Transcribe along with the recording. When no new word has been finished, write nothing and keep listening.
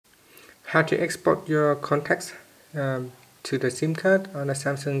How to export your contacts to the SIM card on a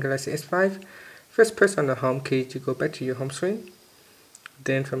Samsung Galaxy S5. First, press on the home key to go back to your home screen.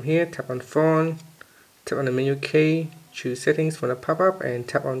 Then from here, tap on phone, tap on the menu key, choose settings from the pop-up and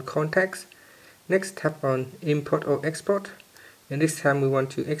tap on contacts. Next, tap on import or export. And this time we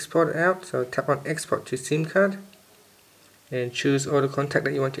want to export out, so tap on export to SIM card and choose all the contacts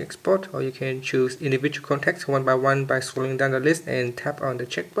that you want to export, or you can choose individual contacts one by one by scrolling down the list and tap on the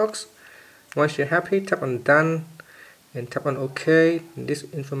checkbox. Once you're happy, tap on done and tap on OK. This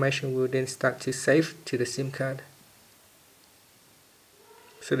information will then start to save to the SIM card.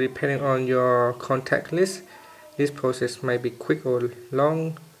 So depending on your contact list, this process might be quick or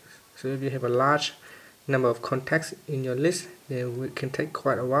long. So if you have a large number of contacts in your list, then it can take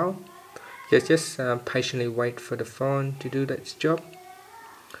quite a while. Just patiently wait for the phone to do its job.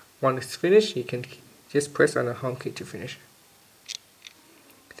 Once it's finished, you can just press on the home key to finish.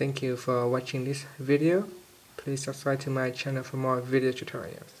 Thank you for watching this video. Please subscribe to my channel for more video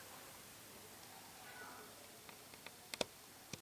tutorials.